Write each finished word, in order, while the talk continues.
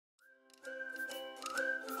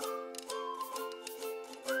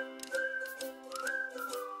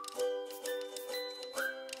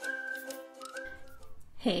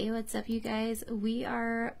Hey, what's up, you guys? We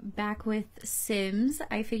are back with Sims.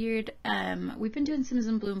 I figured we've been doing Sims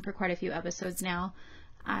in Bloom for quite a few episodes now.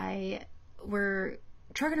 We're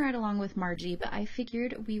trucking right along with Margie, but I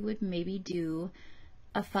figured we would maybe do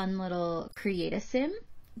a fun little create a sim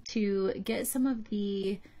to get some of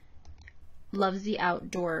the loves the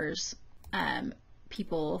outdoors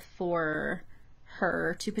people for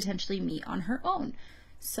her to potentially meet on her own.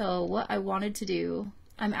 So what I wanted to do,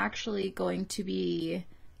 I'm actually going to be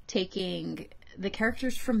taking the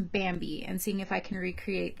characters from Bambi and seeing if I can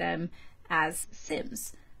recreate them as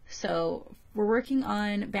Sims. So we're working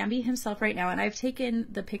on Bambi himself right now, and I've taken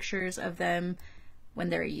the pictures of them when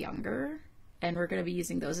they're younger, and we're going to be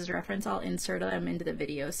using those as a reference. I'll insert them into the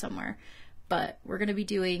video somewhere. But we're going to be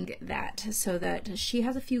doing that so that she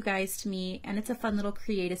has a few guys to meet, and it's a fun little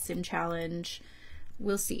create a sim challenge.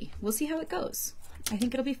 We'll see. We'll see how it goes. I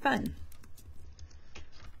think it'll be fun.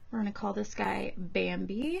 We're going to call this guy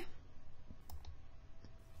Bambi.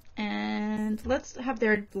 And let's have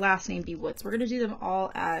their last name be Woods. We're going to do them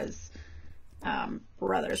all as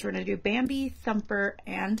brothers. We're going to do Bambi, Thumper,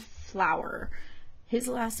 and Flower. His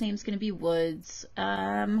last name's going to be Woods.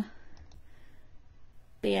 Bambi.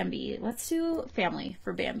 Let's do family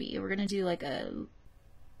for Bambi. We're going to do like a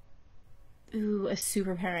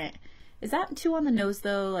super parent. Is that too on the nose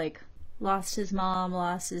though? Like, lost his mom,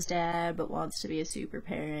 lost his dad, but wants to be a super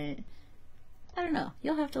parent. I don't know.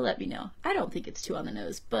 You'll have to let me know. I don't think it's too on the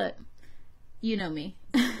nose, but you know me.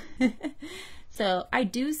 So I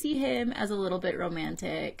do see him as a little bit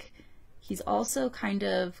romantic. He's also kind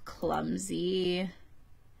of clumsy.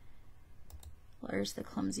 Where's the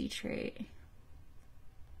clumsy trait?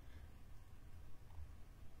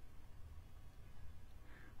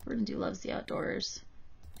 We're going to do loves the outdoors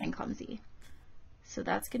and clumsy. So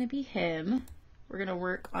that's going to be him. We're going to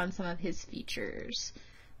work on some of his features.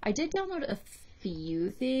 I did download a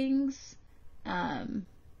few things, but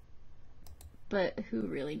who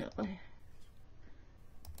really knows?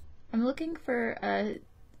 I'm looking for a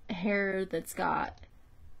hair that's got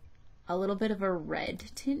a little bit of a red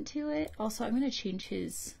tint to it. Also, I'm going to change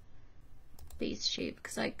his face shape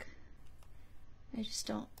because I just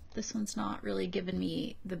don't, this one's not really giving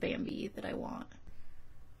me the Bambi that I want.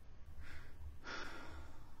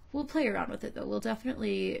 We'll play around with it though. We'll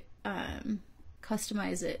definitely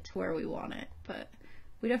customize it to where we want it, but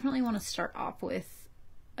we definitely want to start off with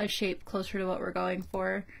a shape closer to what we're going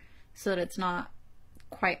for so that it's not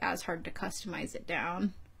quite as hard to customize it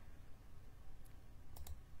down.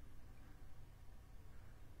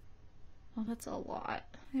 Oh, that's a lot.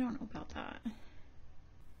 I don't know about that.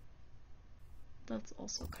 That's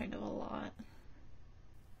also kind of a lot.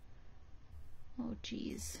 Oh,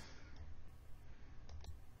 geez.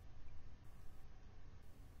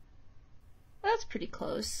 That's pretty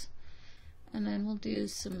close. And then we'll do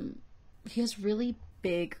some, he has really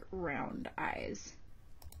big round eyes.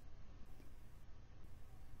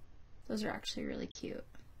 Those are actually really cute.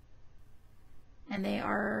 And they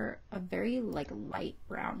are a very like light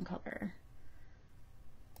brown color.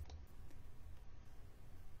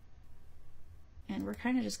 And we're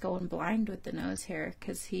kind of just going blind with the nose hair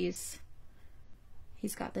because he's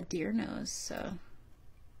got the deer nose, so.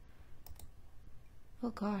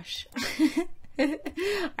 Oh gosh. I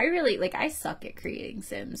really, like, I suck at creating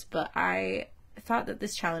Sims, but I thought that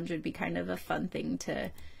this challenge would be kind of a fun thing to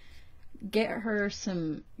get her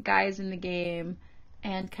some guys in the game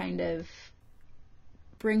and kind of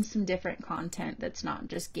bring some different content that's not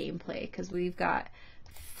just gameplay, because we've got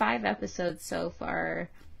 5 episodes so far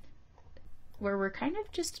where we're kind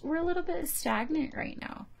of just, we're a little bit stagnant right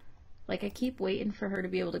now. Like, I keep waiting for her to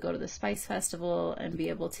be able to go to the Spice Festival and be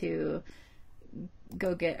able to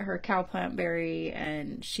go get her cow plant berry,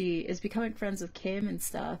 and she is becoming friends with Kim and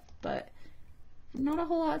stuff, but not a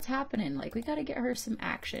whole lot's happening. Like, we gotta get her some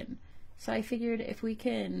action. So I figured if we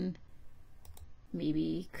can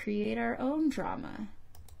maybe create our own drama,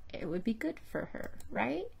 it would be good for her,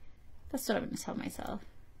 right? That's what I'm gonna tell myself.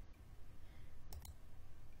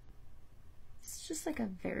 It's just like a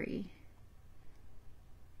very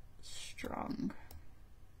strong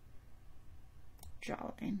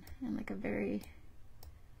jawline and like a very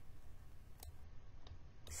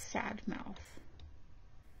sad mouth.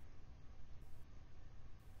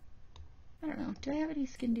 I don't know. Do I have any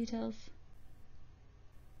skin details?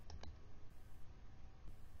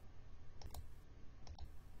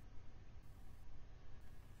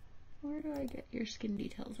 Where do I get your skin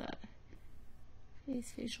details at?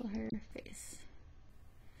 Face, facial hair, face.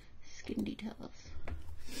 Skin details.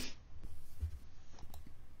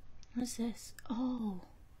 What is this? Oh,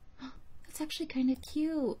 that's actually kind of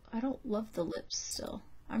cute. I don't love the lips still.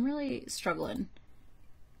 I'm really struggling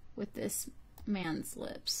with this man's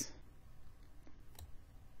lips.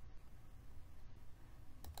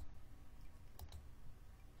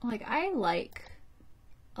 Like, I like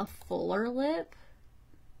a fuller lip,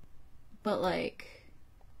 but like,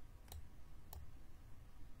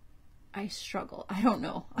 I struggle. I don't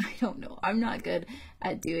know. I'm not good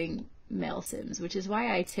at doing male Sims, which is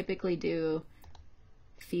why I typically do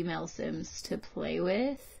female Sims to play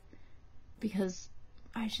with, because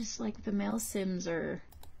I just like the male Sims are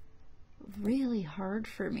really hard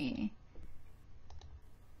for me.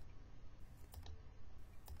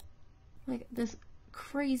 Like this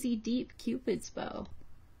crazy deep Cupid's bow.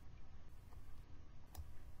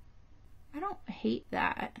 I don't hate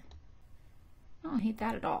that. I don't hate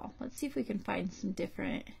that at all. Let's see if we can find some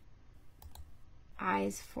different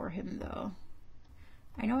eyes for him though.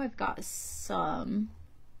 I know I've got some.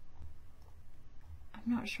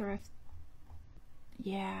 I'm not sure if,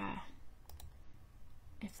 yeah,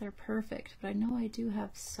 if they're perfect, but I know I do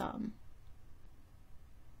have some.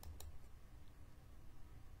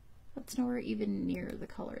 That's nowhere even near the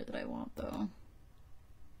color that I want though.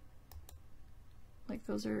 Like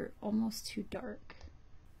those are almost too dark.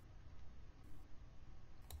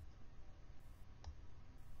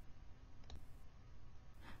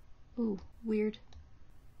 Ooh, weird.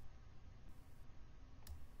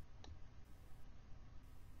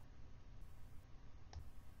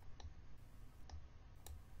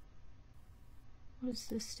 What does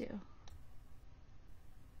this do?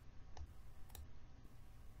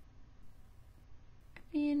 I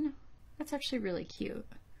mean, that's actually really cute.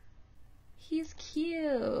 He's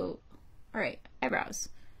cute. Alright, eyebrows.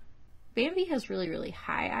 Bambi has really, really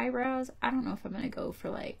high eyebrows. I don't know if I'm gonna go for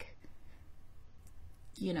like,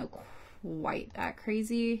 you know, quite that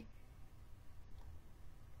crazy.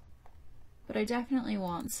 But I definitely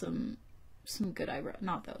want some good eyebrows.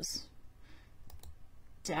 Not those.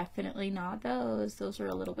 Definitely not those. Those are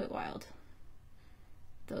a little bit wild.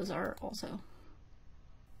 Those are also.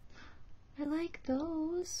 I like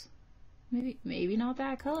those. Maybe not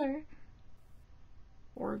that color.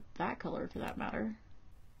 Or that color for that matter.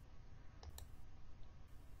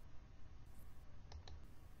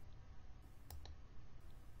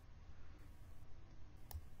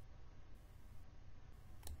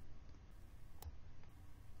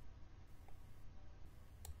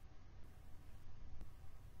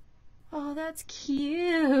 Oh, that's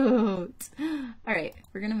cute. All right,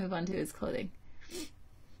 we're gonna move on to his clothing. Let's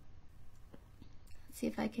see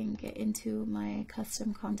if I can get into my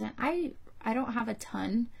custom content. I don't have a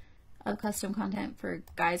ton of custom content for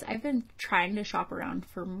guys. I've been trying to shop around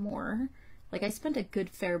for more. Like I spent a good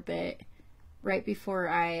fair bit right before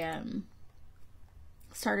I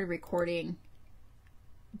started recording,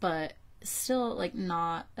 but still like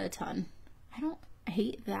not a ton. I don't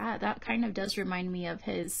hate that. That kind of does remind me of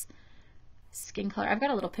his skin color. I've got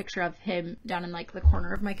a little picture of him down in like the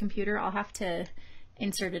corner of my computer. I'll have to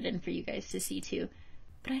insert it in for you guys to see too.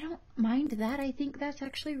 But I don't mind that. I think that's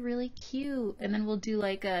actually really cute. And then we'll do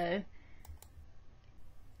like a,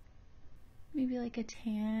 maybe like a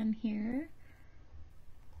tan here.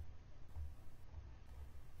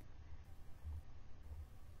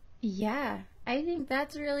 Yeah, I think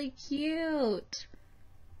that's really cute.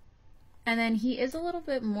 And then he is a little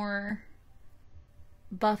bit more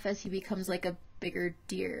buff as he becomes like a bigger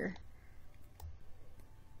deer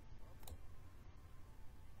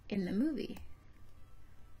in the movie.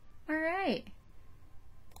 All right.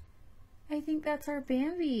 I think that's our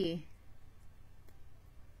Bambi.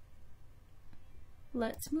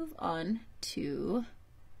 Let's move on to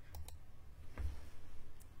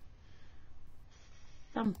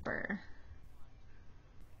Thumper.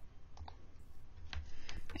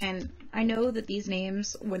 And I know that these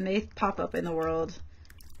names, when they pop up in the world,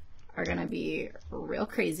 are gonna be real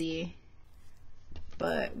crazy,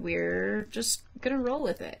 but we're just gonna roll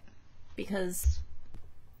with it because,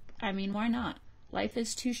 I mean, why not? Life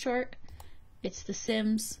is too short. It's The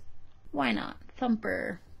Sims. Why not?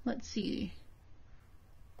 Thumper. Let's see.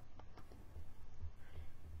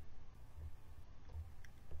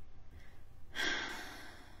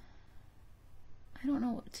 I don't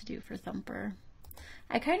know what to do for Thumper.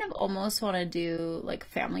 I kind of almost want to do like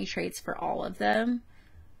family traits for all of them.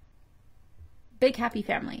 Big happy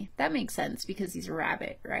family. That makes sense because he's a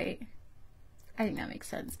rabbit, right? I think that makes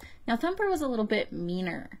sense. Now Thumper was a little bit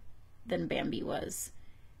meaner than Bambi was.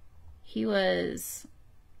 He's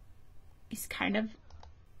kind of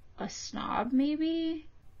a snob maybe.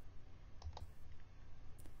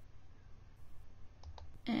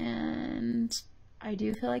 And I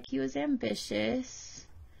do feel like he was ambitious.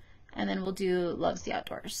 And then we'll do loves the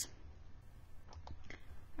outdoors.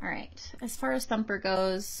 All right, as far as Thumper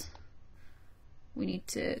goes, we need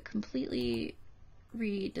to completely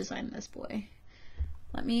redesign this boy.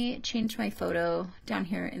 Let me change my photo down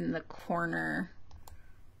here in the corner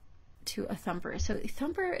to a Thumper. So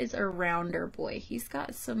Thumper is a rounder boy. He's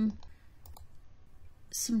got some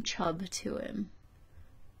chub to him.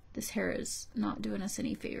 This hair is not doing us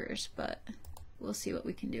any favors, but we'll see what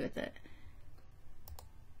we can do with it.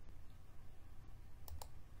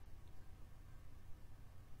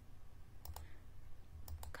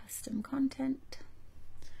 Custom content.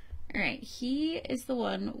 All right, he is the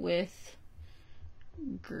one with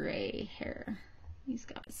gray hair. He's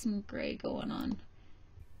got some gray going on.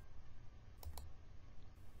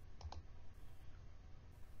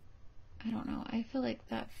 I don't know. I feel like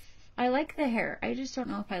that. I like the hair. I just don't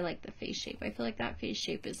know if I like the face shape. I feel like that face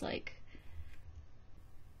shape is like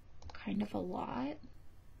kind of a lot.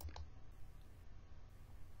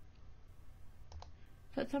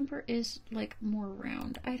 But Thumper is like more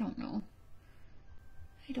round. I don't know.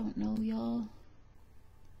 I don't know, y'all.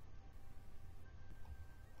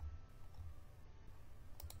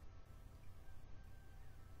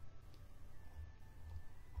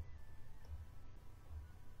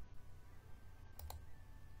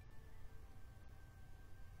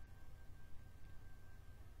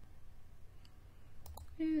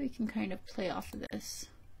 Maybe we can kind of play off of this.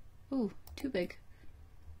 Ooh, too big.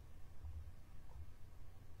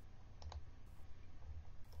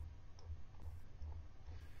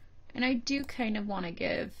 And I do kind of want to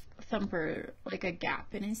give Thumper like a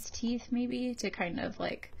gap in his teeth maybe to kind of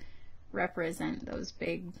like represent those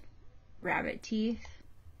big rabbit teeth.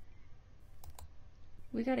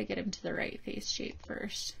 We got to get him to the right face shape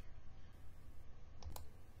first.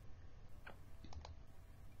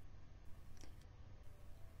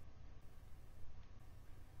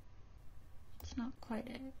 It's not quite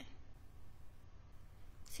it.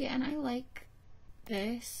 See, and I like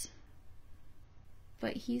this,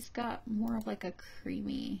 but he's got more of like a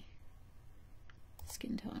creamy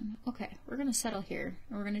skin tone. Okay, we're gonna settle here,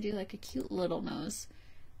 and we're gonna do like a cute little nose.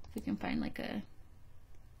 If we can find like a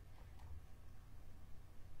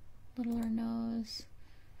littler nose.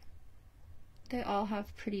 They all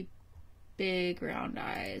have pretty big round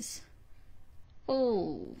eyes.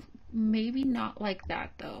 Oh, maybe not like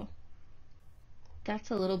that though.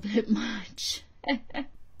 That's a little bit much. I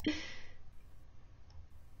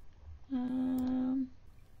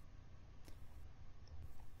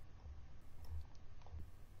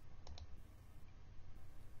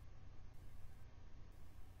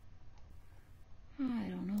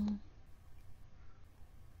don't know.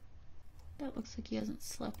 That looks like he hasn't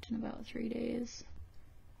slept in about 3 days.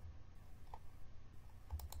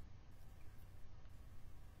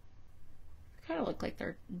 Kind of look like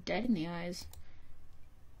they're dead in the eyes.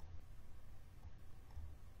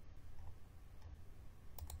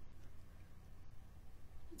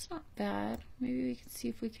 It's not bad. Maybe we can see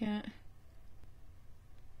if we can't.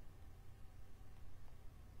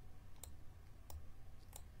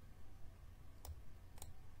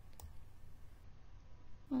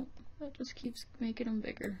 Oh, that just keeps making them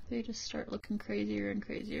bigger. They just start looking crazier and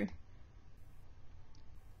crazier.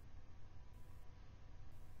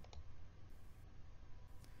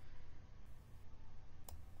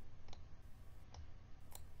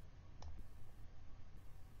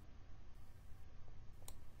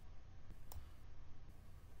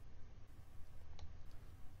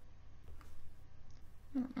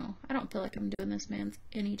 I don't know. I don't feel like I'm doing this man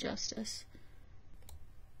any justice.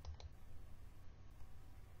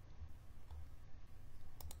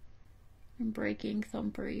 I'm breaking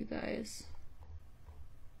Thumper, you guys.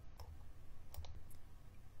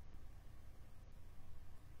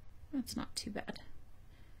 That's not too bad.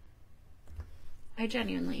 I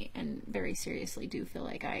genuinely and very seriously do feel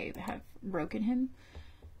like I have broken him,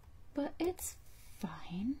 but it's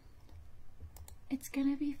fine. It's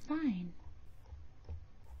gonna be fine.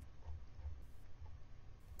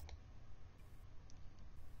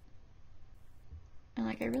 And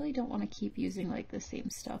like I really don't want to keep using like the same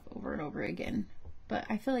stuff over and over again, but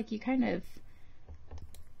I feel like you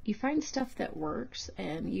find stuff that works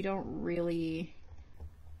and you don't really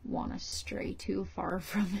want to stray too far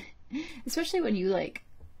from it, especially when you like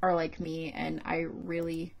are like me and I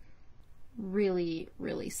really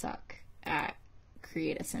suck at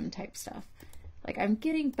create a sim type stuff. Like I'm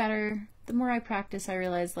getting better. The more I practice, I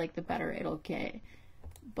realize like the better it'll get,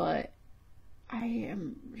 but I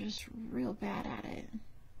am just real bad at it.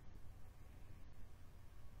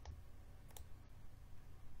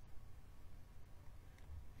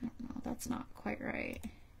 I don't know, that's not quite right.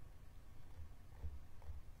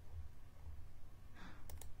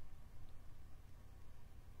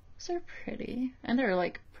 Those are pretty. And they're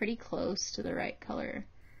like pretty close to the right color.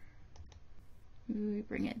 Maybe we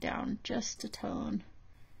bring it down just a tone.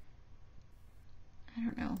 I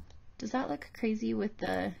don't know. Does that look crazy with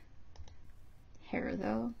the hair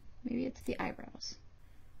though? Maybe it's the eyebrows.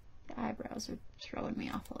 The eyebrows are throwing me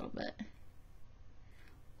off a little bit.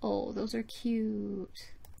 Oh, those are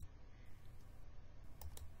cute.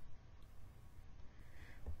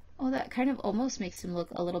 Oh, that kind of almost makes him look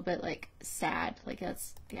a little bit like sad. Like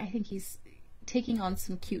that's, I think he's taking on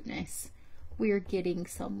some cuteness. We're getting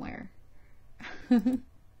somewhere.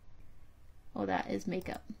 Oh, that is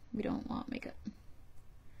makeup. We don't want makeup.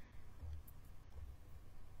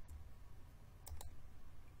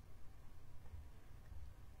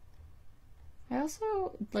 I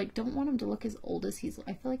also like don't want him to look as old as he's.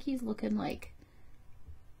 I feel like he's looking like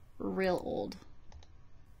real old.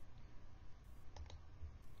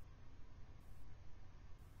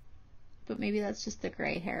 But maybe that's just the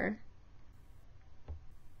gray hair.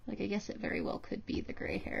 Like I guess it very well could be the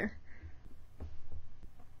gray hair.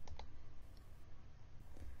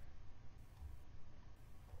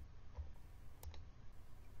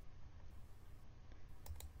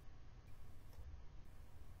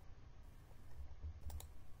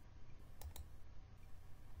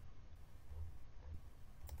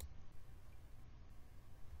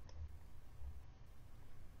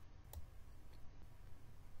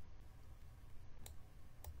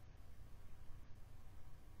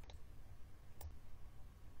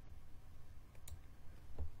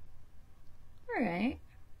 Alright,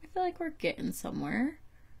 I feel like we're getting somewhere.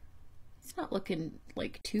 It's not looking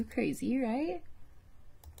like too crazy, right?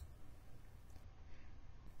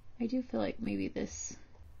 I do feel like maybe this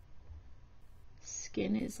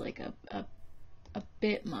skin is like a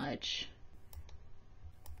bit much.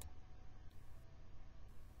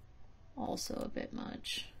 Also a bit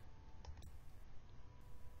much.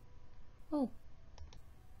 Oh,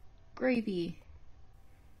 gravy.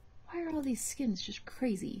 Why are all these skins just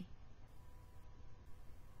crazy?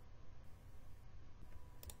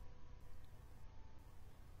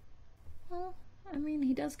 Well, I mean,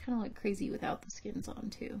 he does kind of look crazy without the skins on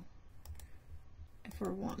too. If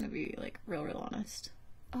we're wanting to be like real honest.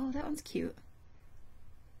 Oh, that one's cute.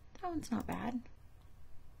 That one's not bad.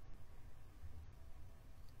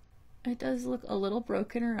 It does look a little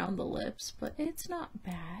broken around the lips, but it's not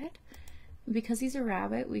bad. Because he's a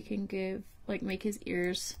rabbit, we can give, like, make his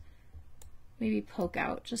ears maybe poke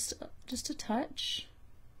out just a touch.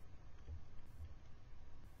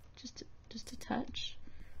 Just a touch.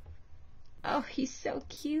 Oh, he's so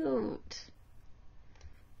cute.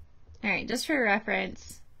 Alright, just for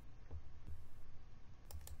reference,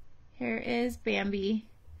 here is Bambi.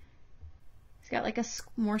 He's got like a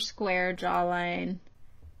more square jawline,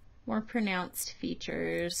 more pronounced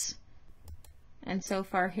features. And so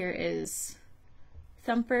far here is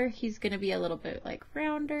Thumper. He's going to be a little bit like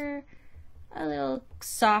rounder, a little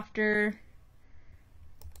softer.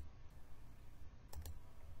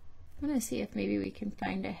 I'm going to see if maybe we can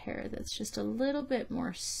find a hair that's just a little bit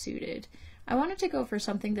more suited. I wanted to go for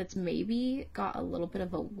something that's maybe got a little bit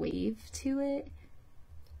of a wave to it.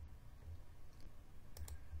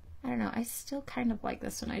 I don't know, I still kind of like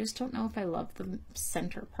this one. I just don't know if I love the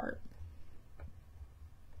center part.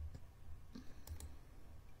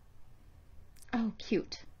 Oh,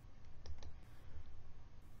 cute.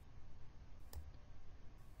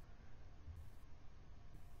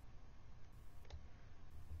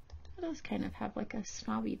 It does kind of have like a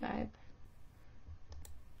snobby vibe.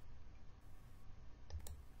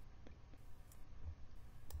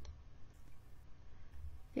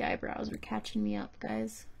 The eyebrows are catching me up,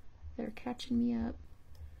 guys. They're catching me up.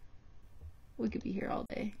 We could be here all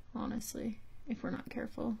day, honestly, if we're not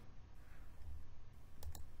careful.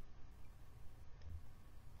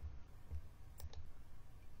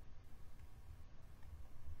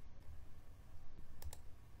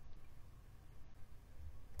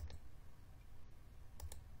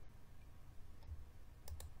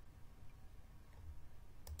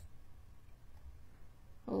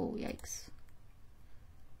 Oh, yikes.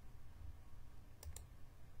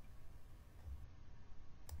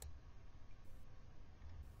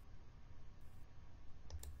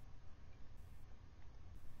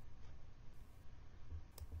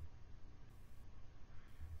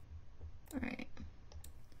 All right.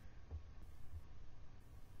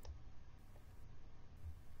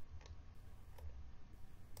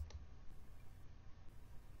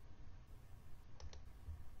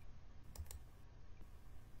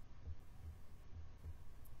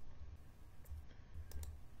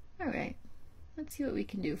 Alright, let's see what we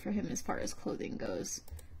can do for him as far as clothing goes.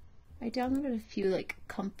 I downloaded a few like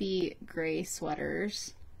comfy gray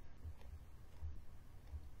sweaters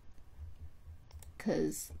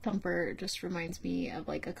because Thumper just reminds me of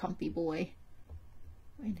like a comfy boy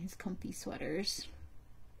in his comfy sweaters.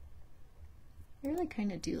 I really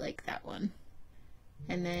kind of do like that one.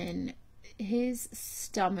 And then his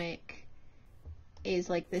stomach is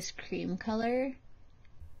like this cream color.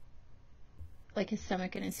 Like his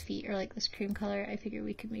stomach and his feet are like this cream color. I figure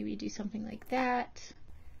we could maybe do something like that.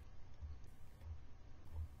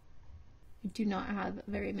 We do not have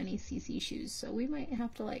very many CC shoes, so we might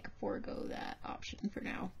have to like forego that option for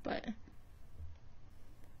now. But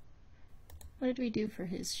what did we do for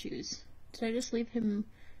his shoes? Did I just leave him?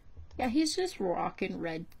 Yeah, he's just rocking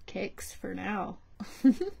red kicks for now.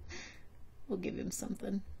 We'll give him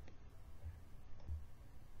something.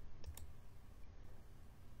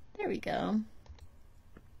 There we go.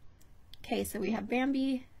 Okay, so we have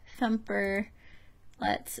Bambi, Thumper.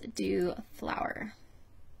 Let's do Flower.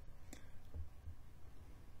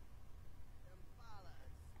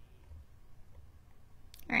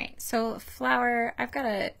 Alright, so Flower, I've got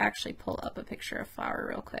to actually pull up a picture of Flower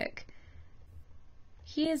real quick.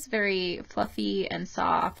 He is very fluffy and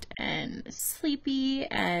soft and sleepy,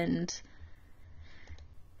 and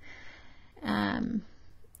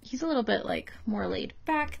he's a little bit like more laid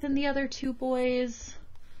back than the other two boys.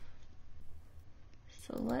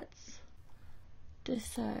 So let's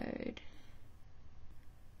decide.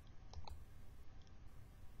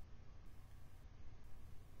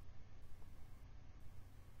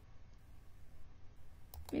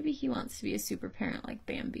 Maybe he wants to be a super parent like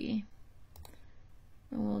Bambi.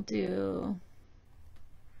 And we'll do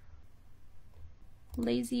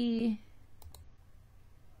lazy,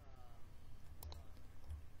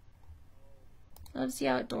 loves the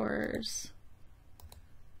outdoors,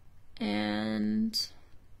 and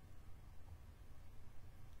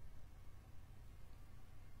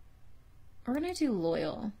we're gonna do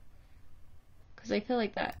loyal, because I feel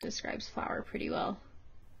like that describes Flower pretty well.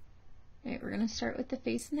 Alright, we're gonna start with the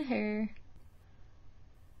face and the hair.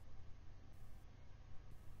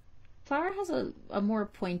 Flower has a more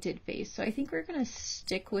pointed face, so I think we're gonna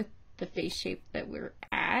stick with the face shape that we're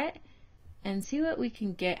at and see what we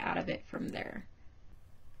can get out of it from there.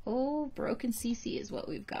 Oh, broken CC is what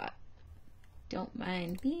we've got. Don't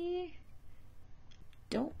mind me.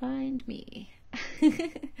 Don't mind me.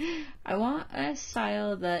 I want a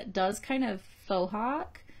style that does kind of faux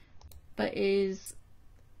hawk, but is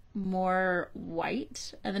more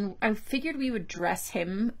white. And then I figured we would dress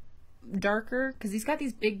him darker because he's got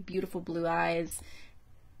these big beautiful blue eyes,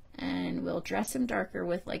 and we'll dress him darker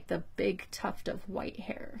with like the big tuft of white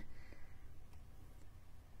hair.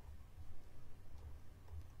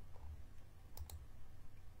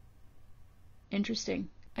 Interesting.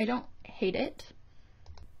 I don't hate it.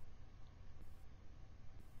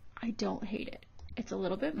 I don't hate it. It's a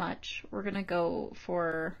little bit much. We're gonna go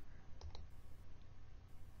for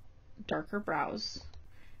darker brows,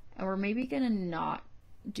 and we're maybe gonna not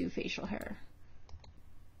do facial hair,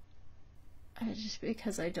 just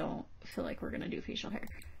because I don't feel like we're gonna do facial hair.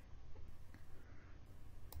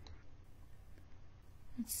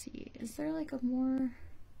 Let's see, is there like a more,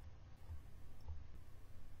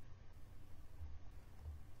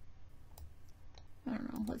 I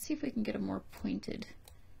don't know, let's see if we can get a more pointed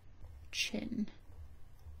chin.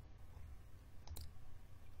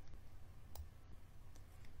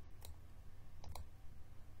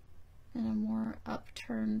 And a more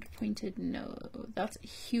upturned, pointed nose. That's a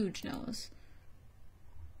huge nose.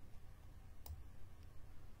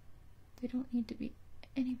 They don't need to be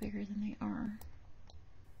any bigger than they are.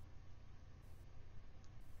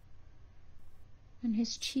 And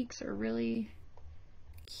his cheeks are really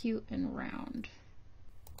cute and round.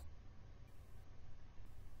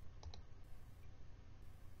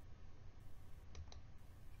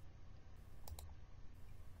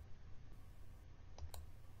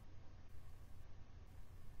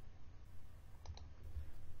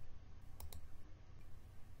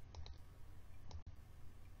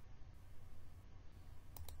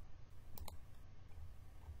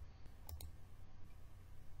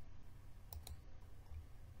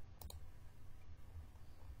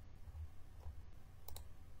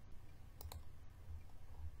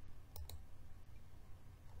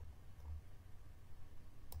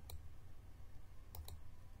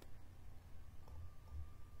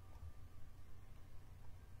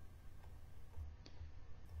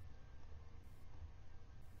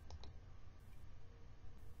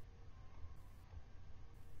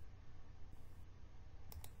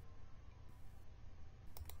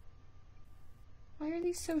 Why are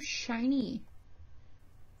these so shiny?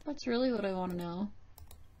 That's really what I want to know.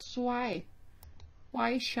 So why?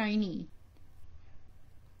 Why shiny?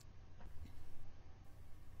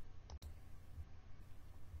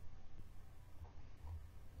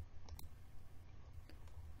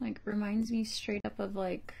 Like, reminds me straight up of,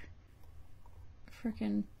 like,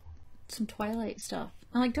 freaking some Twilight stuff.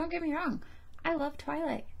 And, like, don't get me wrong, I love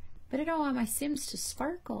Twilight, but I don't want my Sims to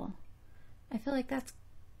sparkle. I feel like that's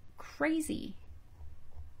crazy.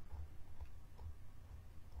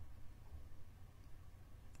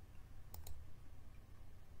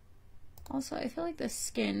 Also, I feel like the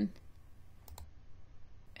skin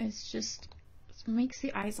is just, it makes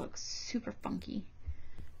the eyes look super funky.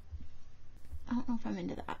 I don't know if I'm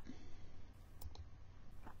into that.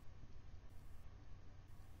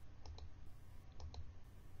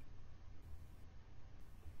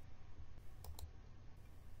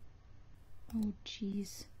 Oh,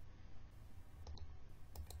 jeez.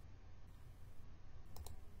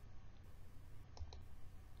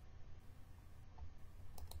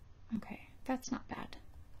 Okay, that's not bad.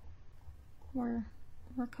 We're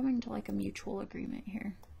coming to like a mutual agreement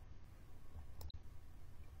here.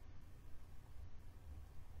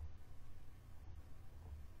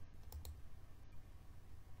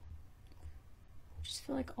 I just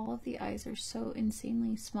feel like all of the eyes are so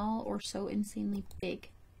insanely small or so insanely big.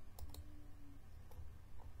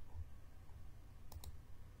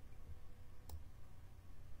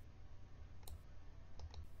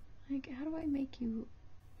 Like, how do I make you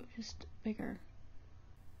just bigger?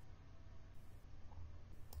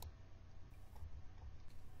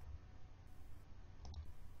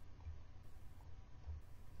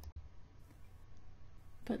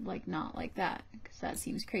 But like not like that, because that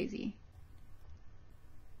seems crazy.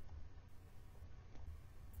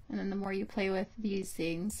 And then the more you play with these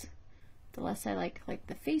things, the less I like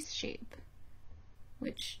the face shape,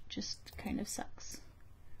 which just kind of sucks,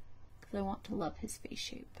 because I want to love his face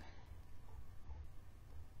shape.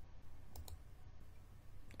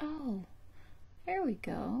 Oh, there we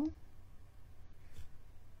go.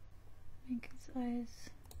 Make his eyes.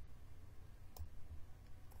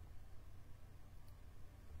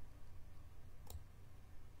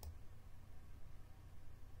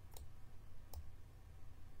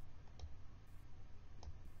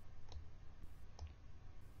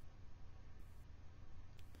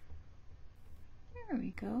 There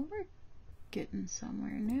we go. We're getting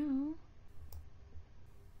somewhere now.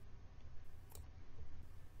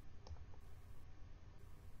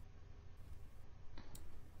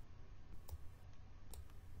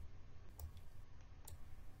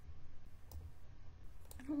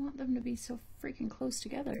 I don't want them to be so freaking close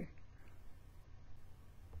together.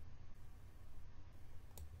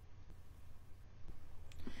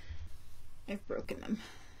 I've broken them.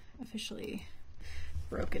 Officially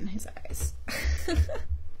broken his eyes.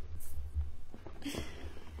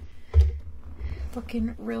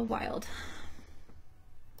 Looking real wild.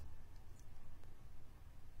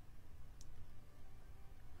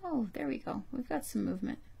 Oh, there we go. We've got some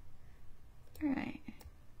movement. All right.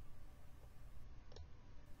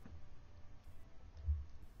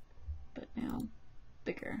 But now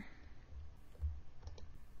bigger.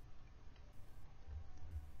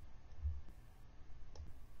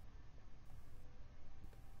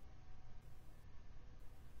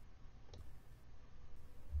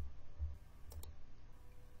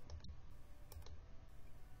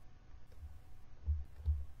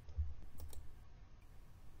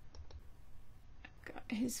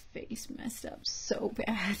 His face messed up so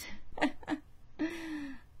bad.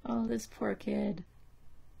 Oh, this poor kid.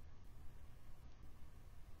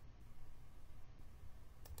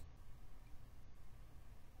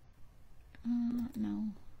 No. No.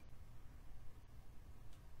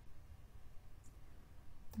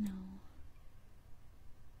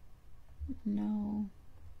 No.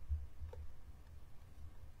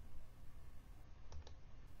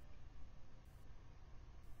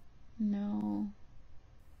 No.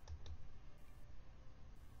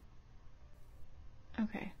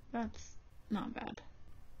 Okay, that's not bad.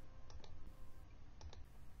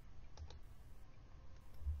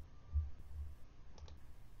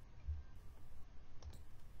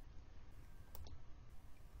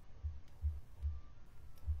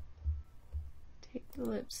 Take the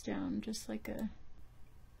lips down just like a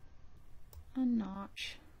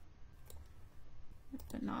notch,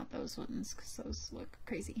 but not those ones because those look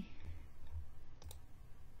crazy.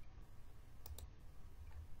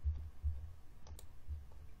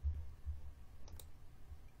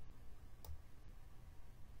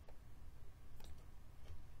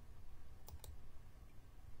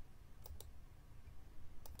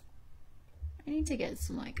 I need to get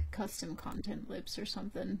some like custom content lips or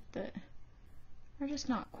something that are just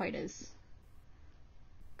not quite as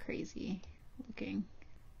crazy looking.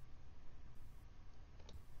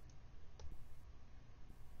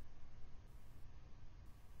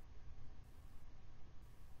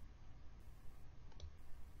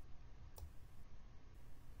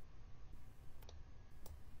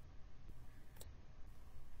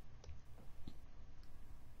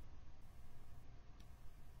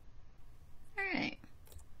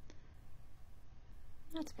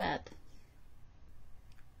 That's bad.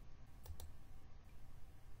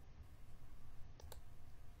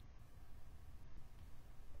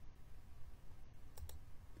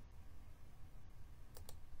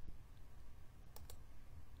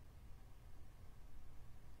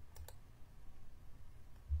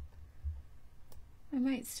 I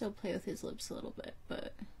might still play with his lips a little bit,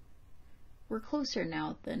 but we're closer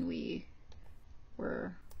now than we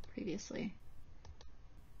were previously.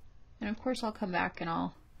 And of course I'll come back and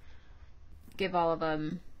I'll give all of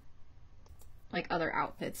them like other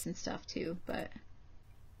outfits and stuff too, but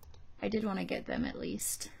I did want to get them at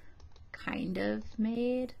least kind of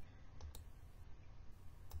made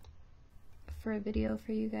for a video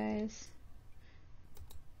for you guys.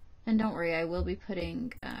 And don't worry, I will be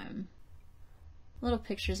putting little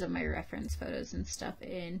pictures of my reference photos and stuff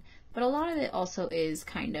in, but a lot of it also is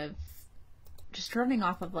kind of just running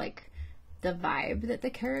off of like the vibe that the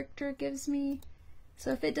character gives me.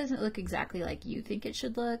 So if it doesn't look exactly like you think it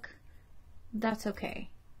should look, that's okay.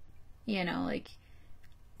 You know, like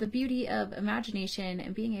the beauty of imagination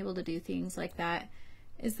and being able to do things like that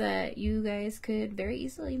is that you guys could very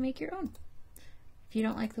easily make your own. If you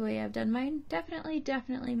don't like the way I've done mine,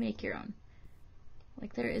 definitely make your own.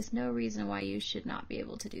 Like, there is no reason why you should not be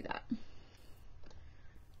able to do that.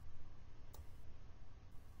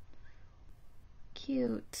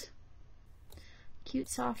 Cute. Cute,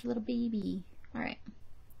 soft little baby. Alright.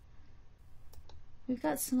 We've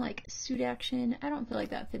got some, like, suit action. I don't feel like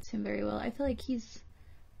that fits him very well. I feel like he's,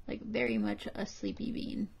 like, very much a sleepy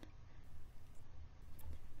bean.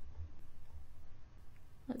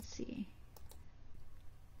 Let's see.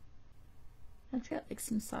 That's got like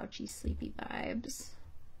some slouchy, sleepy vibes.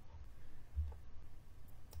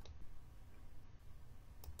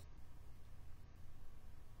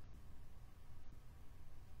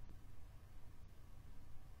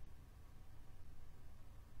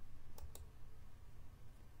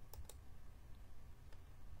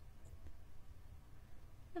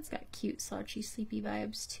 That's got cute, slouchy, sleepy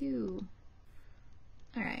vibes too.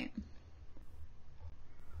 All right.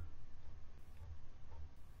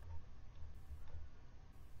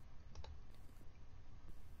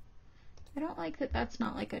 I don't like that that's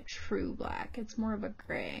not like a true black. It's more of a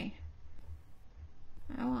gray.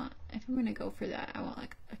 I want, if I'm gonna go for that, I want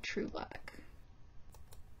like a true black.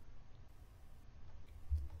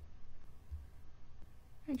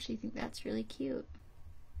 I actually think that's really cute.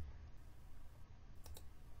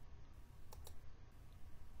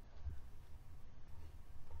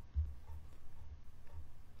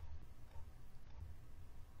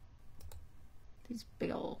 These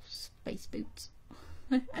big old space boots.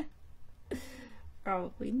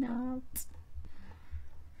 Probably not.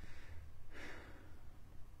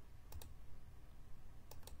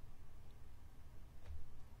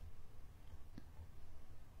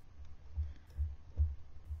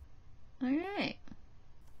 All right.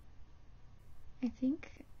 I think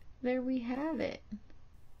there we have it.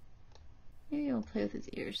 Maybe we'll play with his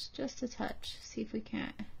ears just a touch. See if we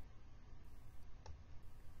can't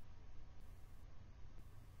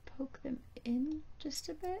poke them in just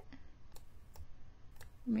a bit.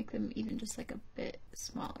 Make them even just like a bit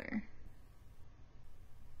smaller.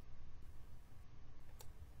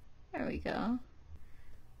 There we go.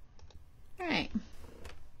 Alright.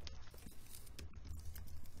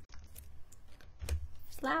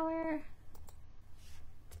 Flower.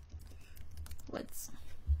 Woods.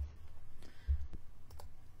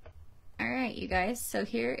 Alright, you guys. So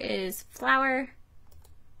here is Flower.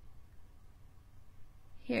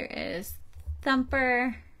 Here is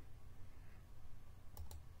Thumper.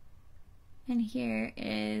 And here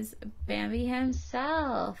is Bambi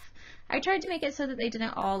himself. I tried to make it so that they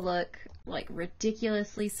didn't all look like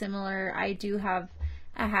ridiculously similar. I do have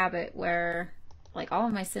a habit where like all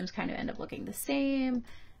of my Sims kind of end up looking the same,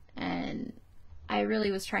 and I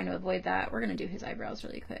really was trying to avoid that. We're gonna do his eyebrows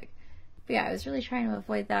really quick. But yeah, I was really trying to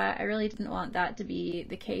avoid that. I really didn't want that to be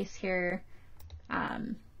the case here.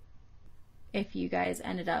 If you guys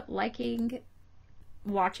ended up liking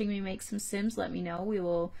watching me make some Sims, let me know. We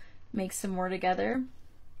will make some more together.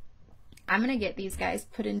 I'm gonna get these guys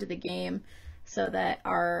put into the game so that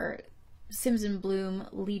our Sims in Bloom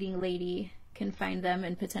leading lady can find them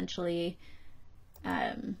and potentially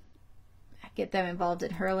get them involved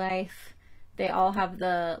in her life. They all have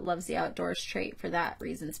the loves the outdoors trait for that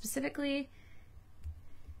reason specifically.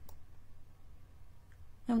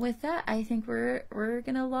 And with that, I think we're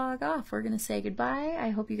gonna log off. We're gonna say goodbye.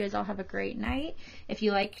 I hope you guys all have a great night. If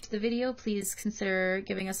you liked the video, please consider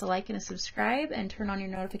giving us a like and a subscribe, and turn on your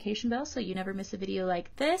notification bell so you never miss a video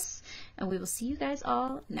like this. And we will see you guys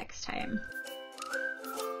all next time.